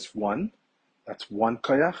as one. That's one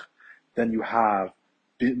koyach. Then you have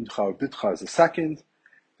Bitncha or Bitcha as the second.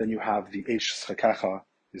 Then you have the Eish Chakecha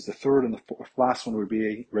is the third, and the last one would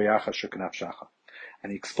be Reacha Shekanaf Shacha.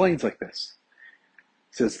 And he explains like this.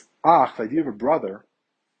 He says, the idea of a brother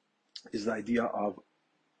is the idea of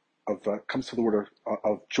comes from the word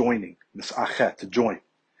of joining, this achet, to join.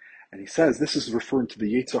 And he says this is referring to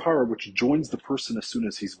the Yetzer Hara, which joins the person as soon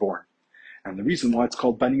as he's born. And the reason why it's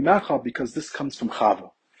called Bani Mecha, because this comes from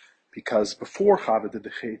Chava. Because before Chava did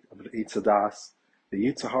the Chet of the Eitz Das, the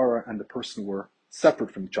Yetzer Hara and the person were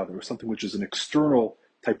separate from each other, or something which is an external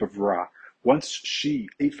type of Ra. Once she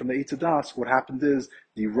ate from the Eitz Das, what happened is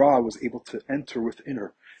the Ra was able to enter within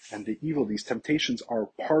her, and the evil, these temptations, are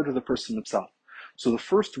part of the person himself. So the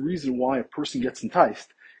first reason why a person gets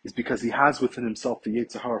enticed is because he has within himself the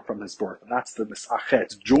Yetzer Hara from his birth, and that's the Misachet,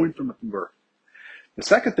 it's joined from birth. The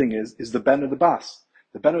second thing is the Ben of the Bas.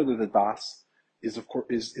 The Ben of the Bas is of course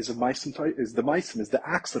is a meisim, is the meisim, is the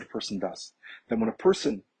acts that a person does. Then when a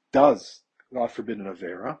person does, God forbid, an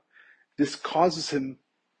avera, this causes him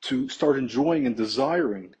to start enjoying and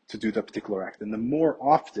desiring to do that particular act. And the more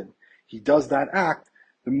often he does that act,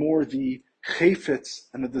 the more the chayfetz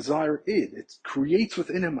and the desire it creates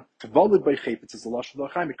within him, tavalid by chayfetz is the lashon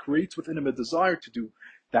l'chaim, it creates within him a desire to do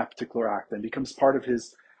that particular act and becomes part of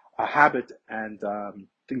his habit and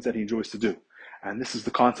things that he enjoys to do. And this is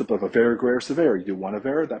the concept of avera greer severa. You do one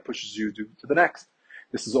avera, that pushes you to the next.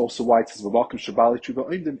 This is also why it says,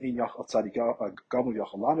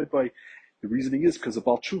 the reasoning is because the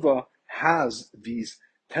Baal Tshuva has these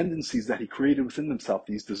tendencies that he created within himself,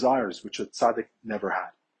 these desires, which a tzaddik never had.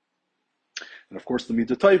 And of course, the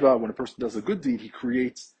midah taiva, when a person does a good deed, he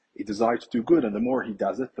creates a desire to do good, and the more he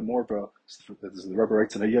does it, the more, as the Rebbe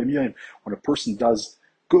writes in Iyun, when a person does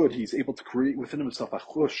good, he's able to create within himself a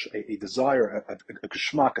chush, a desire, a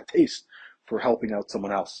geschmack, a taste for helping out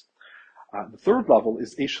someone else. The third level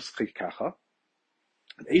is Eishes Chikacha.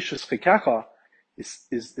 And Eishes Chikacha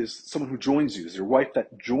is someone who joins you, is your wife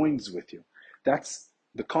that joins with you. That's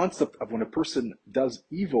the concept of when a person does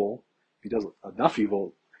evil, if he does enough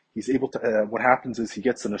evil, he's able to, what happens is he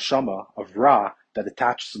gets an neshama of Ra that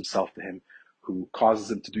attaches himself to him, who causes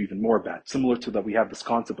him to do even more bad. Similar to that, we have this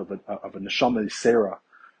concept of a neshama Sarah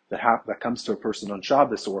that comes to a person on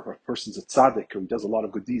Shabbos, or if a person's a tzaddik, or he does a lot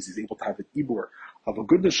of good deeds, he's able to have an ibur of a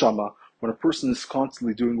good neshama. When a person is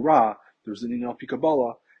constantly doing Ra, there's an Inal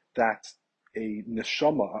Kabbalah that a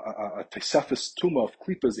neshama, a tesefes tuma of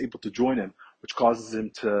klipa is able to join him, which causes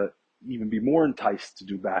him to even be more enticed to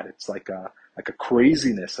do bad. It's like a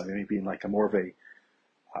craziness. I mean, being like a more of a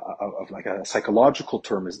psychological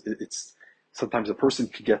term. It's sometimes a person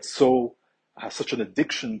could get has such an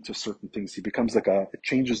addiction to certain things. He becomes it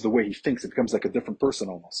changes the way he thinks. It becomes like a different person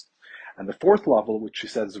almost. And the fourth level, which he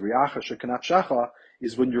says, Reah shekanat shacha,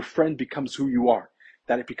 is when your friend becomes who you are.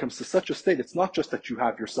 That it becomes to such a state, it's not just that you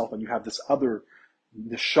have yourself and you have this other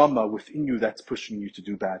neshama within you that's pushing you to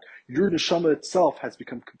do bad. Your neshama itself has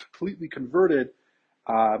become completely converted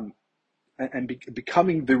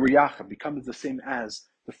becoming the riyacha, becoming the same as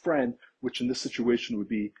the friend, which in this situation would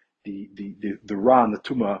be the ra and the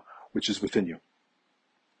tuma, which is within you.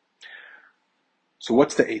 So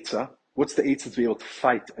what's the eitzah? What's the eitzah to be able to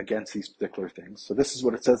fight against these particular things? So this is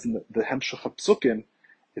what it says in the Hemshech HaPsukim.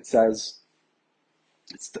 It says,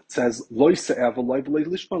 Lo yise'ev alay v'lo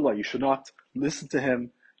lishma lo. You should not listen to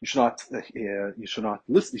him. You should not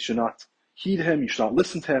listen. You should not heed him. You should not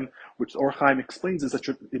listen to him. Which Or Chaim explains is that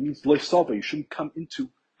it means lo yisava. You shouldn't come into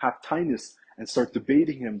haptinus and start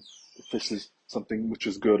debating him if this is something which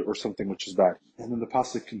is good or something which is bad. And then the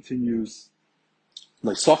pasuk continues,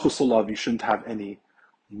 lo yisachus olav. You shouldn't have any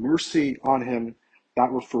mercy on him.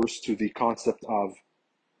 That refers to the concept of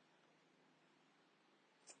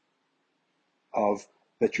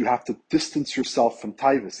that you have to distance yourself from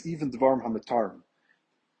taivas, even dvarim hamitarim.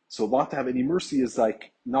 So not to have any mercy is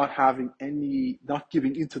like not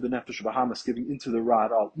giving into the nefesh bahamas, giving into the ra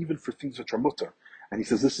at all, even for things which are mutter. And he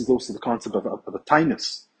says this is also the concept of a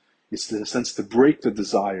tainus. It's the sense to break the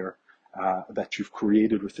desire that you've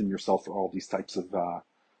created within yourself for all these types of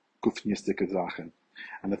gufnistic zachen.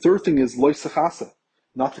 And the third thing is loy sechasa,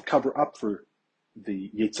 not to cover up for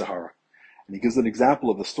the Yetzer Hara. And he gives an example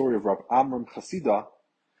of the story of Rav Amram Chasida,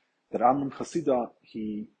 that Amram Chasida,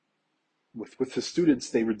 with his students,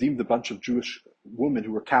 they redeemed a bunch of Jewish women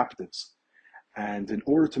who were captives. And in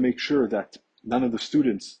order to make sure that none of the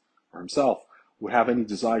students, or himself, would have any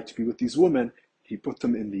desire to be with these women, he put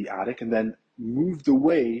them in the attic and then moved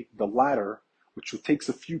away the ladder, which takes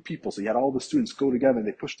a few people. So he had all the students go together and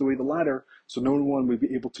they pushed away the ladder so no one would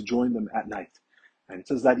be able to join them at night. And it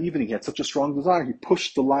says that evening he had such a strong desire, he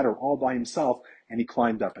pushed the ladder all by himself and he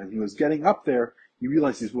climbed up. And he was getting up there, he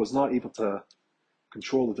realized he was not able to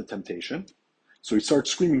control the temptation. So he started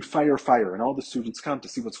screaming, fire, fire. And all the students come to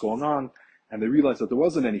see what's going on. And they realized that there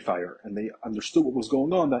wasn't any fire. And they understood what was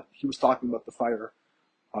going on, that he was talking about the fire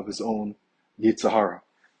of his own Yetzer Hara.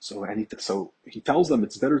 So he tells them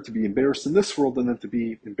it's better to be embarrassed in this world than to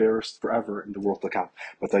be embarrassed forever in the world to come.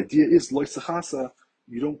 But the idea is, lo sechasa,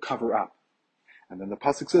 you don't cover up. And then the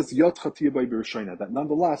pasuk says, Yad Chatiyah by Birshayna, that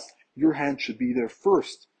nonetheless, your hand should be there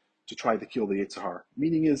first to try to kill the Yetzer Hara.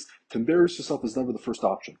 Meaning is, to embarrass yourself is never the first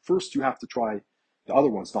option. First, you have to try the other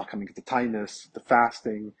ones, not coming to tightness, the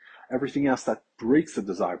fasting, everything else that breaks the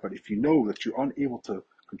desire. But if you know that you're unable to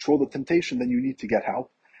control the temptation, then you need to get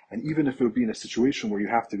help. And even if it would be in a situation where you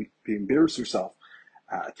have to embarrass yourself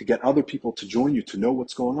to get other people to join you, to know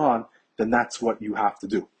what's going on, then that's what you have to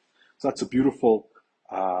do. So that's a beautiful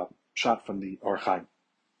shot from the Or Chaim.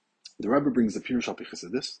 The Rebbe brings the Pirush al Pi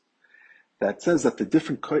Chassidus that says that the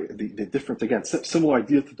different again, similar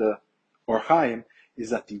idea to the Or Chaim, is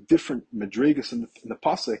that the different madrigas in the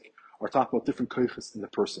pasuk are talking about different koiches in the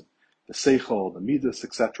person, the seichel, the midas,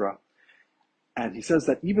 etc. And he says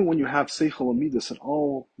that even when you have seichel and midas and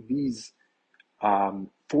all these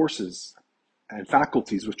forces and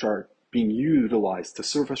faculties which are being utilized to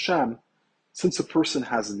serve Hashem, since a person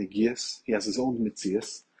has a negias, he has his own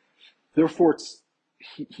mitzias, therefore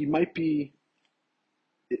he might be,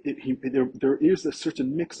 there is a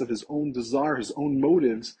certain mix of his own desire, his own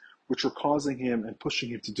motives, which are causing him and pushing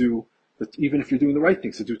him to do, that even if you're doing the right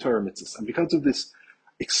things, to do Torah mitzvahs. And because of these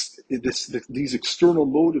external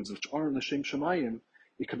motives, which are in L'Shem Shemayim,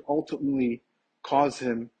 it can ultimately cause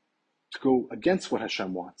him to go against what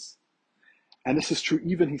Hashem wants. And this is true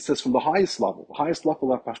even, he says, from the highest level. The highest level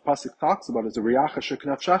that Pasuk talks about is the Reah,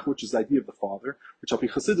 which is the idea of the father, which al pi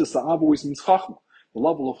Chassidus, the Av always means Chachma. The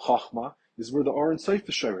level of Chachma is where the Aron Seif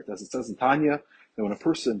is shared, as it says in Tanya, that when a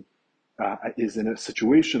person is in a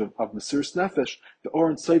situation of Mesiras Nefesh, the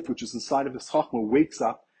Aron Seif, which is inside of his Chachma, wakes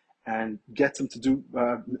up and gets him to do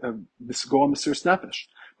go on Mesiras Nefesh.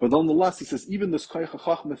 But nonetheless, he says, even this Koyach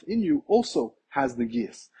HaChachma in you also has the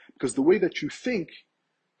Giyas, because the way that you think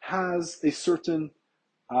has a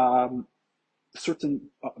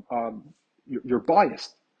you're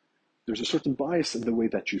biased. There's a certain bias in the way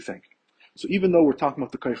that you think. So even though we're talking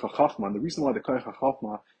about the Koyach HaChachma, and the reason why the Koyach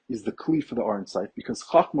HaChachma is the kli for the Aron Seif, because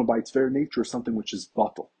Chachma by its very nature is something which is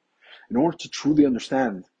batal. In order to truly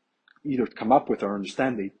understand, either to come up with or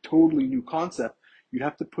understand a totally new concept, you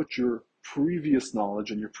have to put your previous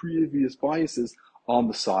knowledge and your previous biases on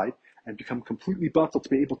the side and become completely batal to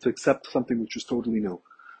be able to accept something which is totally new.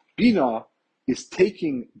 Bina is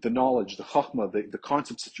taking the knowledge, the chachma, the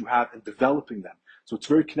concepts that you have and developing them. So it's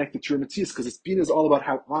very connected to your masis, because Bina is all about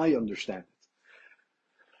how I understand it.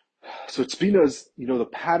 So it's Bina is, the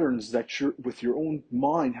patterns that you're, with your own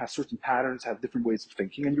mind, has certain patterns, have different ways of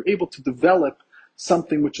thinking, and you're able to develop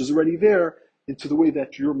something which is already there into the way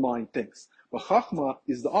that your mind thinks. But chachma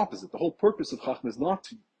is the opposite. The whole purpose of chachma is not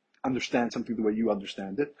to understand something the way you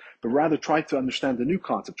understand it, but rather try to understand the new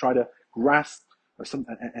concept, try to grasp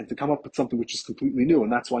and to come up with something which is completely new.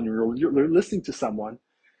 And that's why you're listening to someone,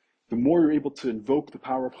 the more you're able to invoke the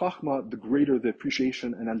power of Chachma, the greater the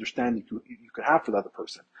appreciation and understanding you could have for the other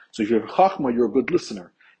person. So if you have Chachma, you're a good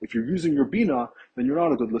listener. If you're using your Bina, then you're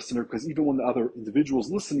not a good listener, because even when the other individual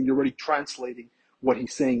is listening, you're already translating what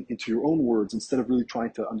he's saying into your own words instead of really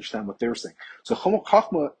trying to understand what they're saying. So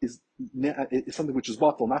Chachma is something which is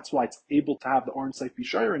batal, and that's why it's able to have the Aron Seif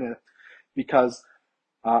Bishayr in it, because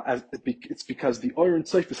it's because the Aron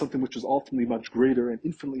Seif is something which is ultimately much greater and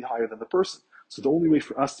infinitely higher than the person. So the only way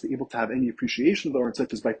for us to be able to have any appreciation of the Aron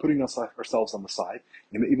Seif is by putting ourselves on the side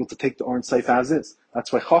and be able to take the Aron Seif as is.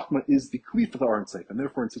 That's why Chachma is the kli for the Aron Seif, and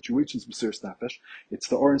therefore in situations of Mesiras Nefesh, it's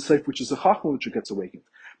the Aron Seif which is the Chachma which gets awakened.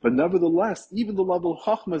 But nevertheless, even the level of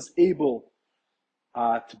Chachma is able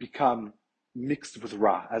to become mixed with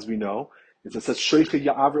Ra, as we know. It says Sheicha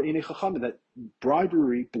Ya'aver Einei Chacham, that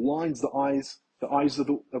bribery blinds the eyes of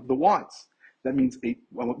the wise. That means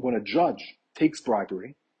when a judge takes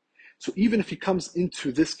bribery, so even if he comes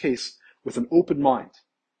into this case with an open mind,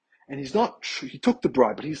 and he took the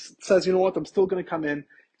bribe, but he says, you know what, I'm still going to come in,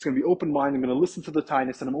 it's going to be open mind, I'm going to listen to the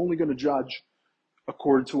tinus, and I'm only going to judge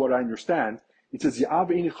according to what I understand. It says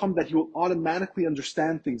that he will automatically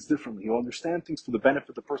understand things differently. He will understand things for the benefit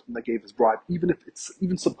of the person that gave his bribe,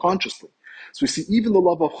 even subconsciously. So we see even the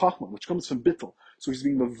love of Chachma, which comes from Bittul. So he's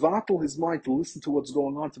being mevatel his mind to listen to what's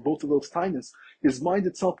going on to both of those tinus. His mind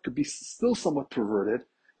itself could be still somewhat perverted.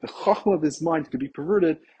 The Chachma of his mind could be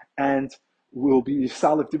perverted and will be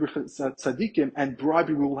salif dibur tzadikim, and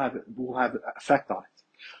bribery will have effect on it.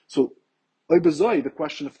 So the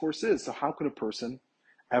question, of course, is, so how can a person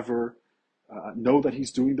ever know that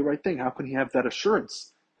he's doing the right thing? How can he have that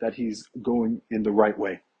assurance that he's going in the right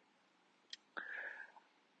way?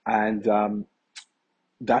 And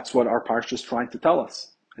that's what our Parshas is trying to tell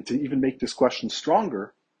us. And to even make this question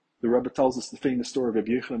stronger, the Rebbe tells us the famous story of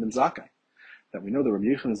Rabbi Yochanan and Zakkai. That we know that Rabbi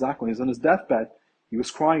Yochanan and Zakkai, when he was on his deathbed, he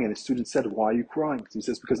was crying, and his student said, "Why are you crying?" He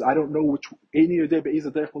says, "Because I don't know which."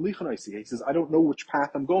 He says, "I don't know which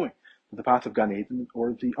path I'm going, the path of Gan Eden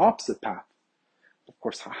or the opposite path." Of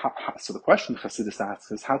course, so the question Chassidus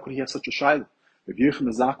asks is, how could he have such a shayla? If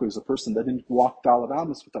Yochanan Zakkai was a person that didn't walk Daled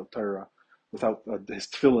Amos without Torah, without his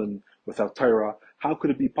tefillin, without Torah, how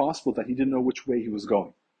could it be possible that he didn't know which way he was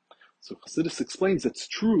going? So Chassidus explains it's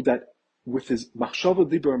true that with his machshava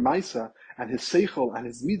dibur maisa and his seichel and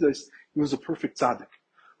his midas, he was a perfect tzaddik.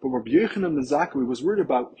 But Rabbi Yochanan ben Zakkai was worried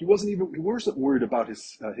about. He wasn't worried about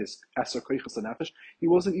his eser koiches nefesh. He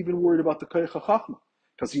wasn't even worried about the koich chachma,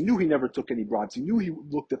 because he knew he never took any bribes. He knew he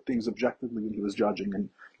looked at things objectively when he was judging and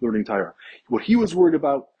learning Torah. What he was worried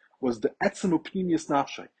about was the etzem upnimius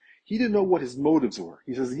nafshay. He didn't know what his motives were.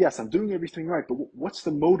 He says, "Yes, I'm doing everything right, but what's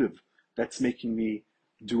the motive that's making me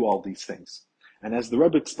do all these things?" And as the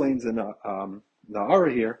Rebbe explains in the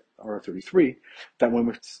Ara here, Ara 33, that when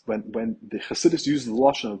the Chassidus use the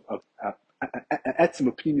lashon of etzem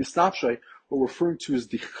opinius nafshay, what we're referring to is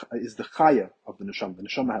the chaya of the neshama. The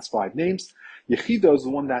neshama has 5 names. Yechida is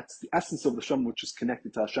the one that's the essence of the neshama, which is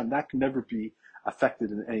connected to Hashem. That can never be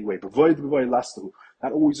affected in any way.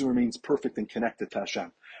 That always remains perfect and connected to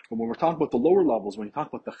Hashem. But when we're talking about the lower levels, when you talk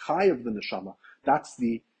about the chaya of the neshama, that's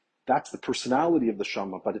the personality of the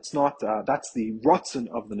neshama, but it's not. That's the ratzon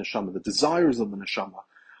of the neshama, the desires of the neshama.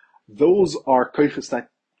 Those are koiches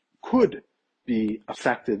that could be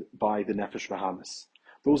affected by the nefesh bahamis.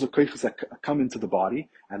 Those are koiches that come into the body,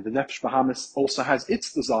 and the nefesh bahamis also has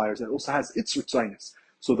its desires and also has its ritzaynus.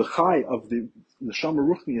 So the chai of the neshama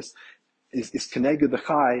ruchnius is connected the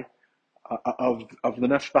chai of the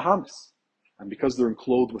nefesh bahamis, and because they're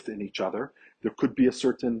enclosed within each other, there could be a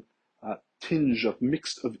certain tinge of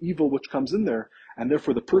mixed of evil which comes in there, and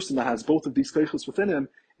therefore the person that has both of these koiches within him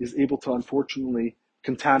is able to unfortunately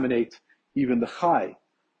contaminate even the chai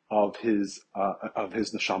of his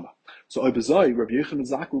neshama. So Ibazai, Rabbi Yochanan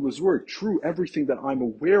ben Zakkai was worried. True, everything that I'm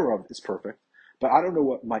aware of is perfect, but I don't know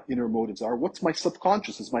what my inner motives are. What's my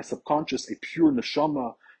subconscious? Is my subconscious a pure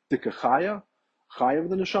neshama dika chaya? Chaya of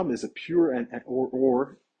the neshama, is it pure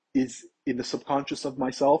or is in the subconscious of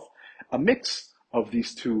myself a mix of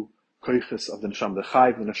these two koiches of the neshama, the chai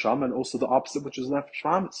of the neshama, and also the opposite, which is nefesh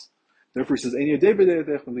bahamis. Therefore, he says,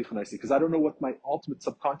 because I don't know what my ultimate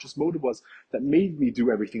subconscious motive was that made me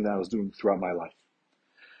do everything that I was doing throughout my life.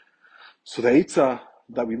 So the eitzah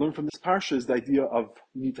that we learn from this parsha is the idea of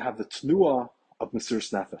you need to have the tnuah of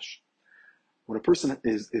mesiras nefesh. When a person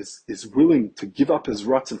is willing to give up his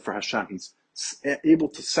ratzon for Hashem, he's able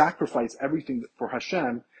to sacrifice everything for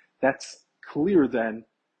Hashem, that's clear then.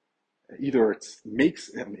 Either it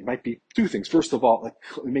might be 2 things. First of all,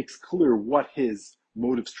 it makes clear what his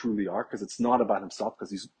motives truly are, because it's not about himself,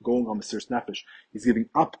 because he's going on mesiras nefesh. He's giving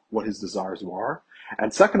up what his desires are.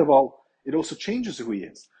 And second of all, it also changes who he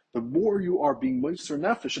is. The more you are being mesiras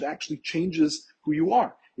nefesh, it actually changes who you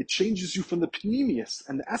are. It changes you from the pnimius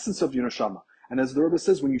and the essence of your neshama. And as the Rebbe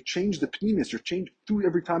says, when you change the pnimius,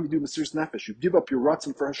 every time you do mesiras nefesh, you give up your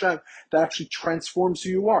ratzon for Hashem, that actually transforms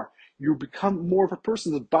who you are. You become more of a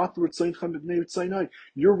person. Your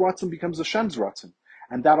ratzon becomes Hashem's ratzon.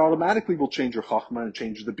 And that automatically will change your chachma and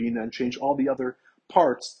change the bina and change all the other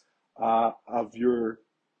parts of your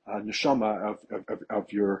neshama,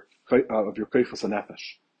 of your koiches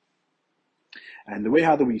nefesh. And the way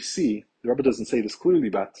how do we see, the Rebbe doesn't say this clearly,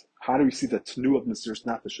 but how do we see the tnu of mesiras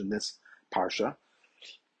nefesh in this parsha?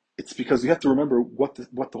 It's because you have to remember what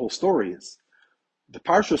the whole story is. The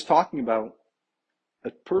parsha is talking about a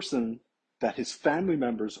person that his family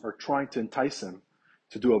members are trying to entice him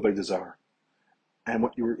to do avodah zarah. And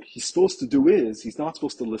what he's supposed to do is, he's not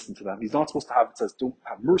supposed to listen to them. He's not supposed to have, it says, don't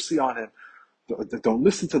have mercy on him. Don't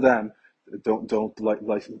listen to them.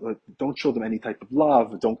 Don't show them any type of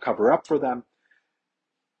love. Don't cover up for them.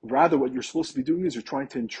 Rather, what you're supposed to be doing is you're trying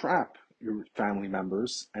to entrap your family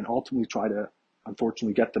members and ultimately try to,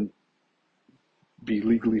 unfortunately, get them be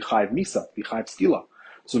legally chayiv misa, be chayiv skila.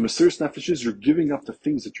 So mesiras nefesh is you're giving up the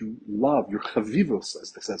things that you love, your chavivos,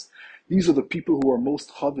 as it says. These are the people who are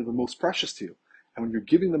most chaviv and most precious to you. And when you're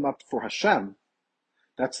giving them up for Hashem,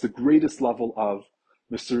 that's the greatest level of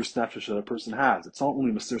mesiras nefesh that a person has. It's not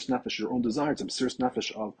only mesiras nefesh, your own desires, it's mesiras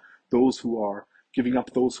nefesh of those who are giving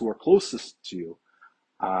up those who are closest to you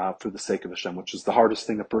for the sake of Hashem, which is the hardest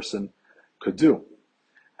thing a person could do.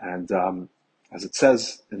 And as it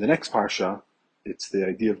says in the next parsha, it's the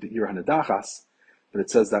idea of the Iyun hadachas, but it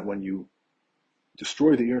says that when you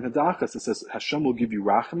destroy the Iyun hadachas, it says Hashem will give you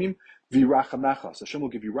rachamim, v'rachamechas. Hashem will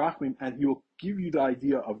give you rachamim, and He will give you the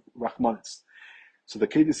idea of rachmanis. So the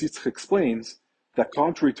Kedes Yitzchak explains that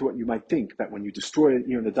contrary to what you might think, that when you destroy an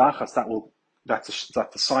Iyun hadachas, that's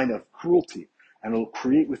a sign of cruelty, and it will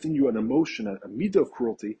create within you an emotion, a midah of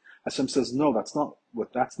cruelty. Hashem says, no, that's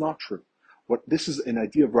not true. This is an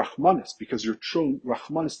idea of Rahmanis, because you're showing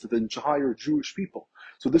Rahmanis to the entire Jewish people.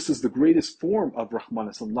 So this is the greatest form of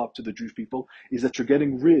Rahmanis and love to the Jewish people, is that you're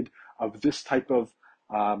getting rid of this type of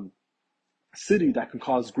city that can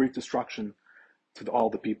cause great destruction to all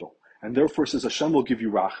the people. And therefore, says Hashem will give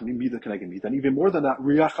you rachmi, midah keneged midah. And even more than that,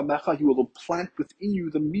 riachamecha, He will implant within you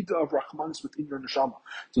the midah of rachmanis within your neshama.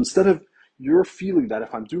 So instead of your feeling that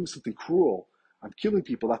if I'm doing something cruel, I'm killing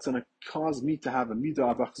people, that's going to cause me to have a midah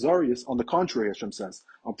of achzarius. On the contrary, Hashem says,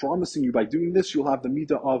 I'm promising you by doing this, you'll have the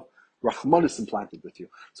midah of rachmanis implanted with you.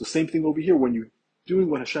 So same thing over here, when you're doing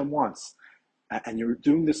what Hashem wants, and you're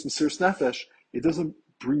doing this mesiras nefesh, it doesn't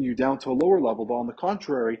bring you down to a lower level, but on the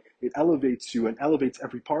contrary, it elevates you and elevates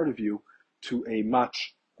every part of you to a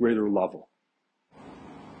much greater level.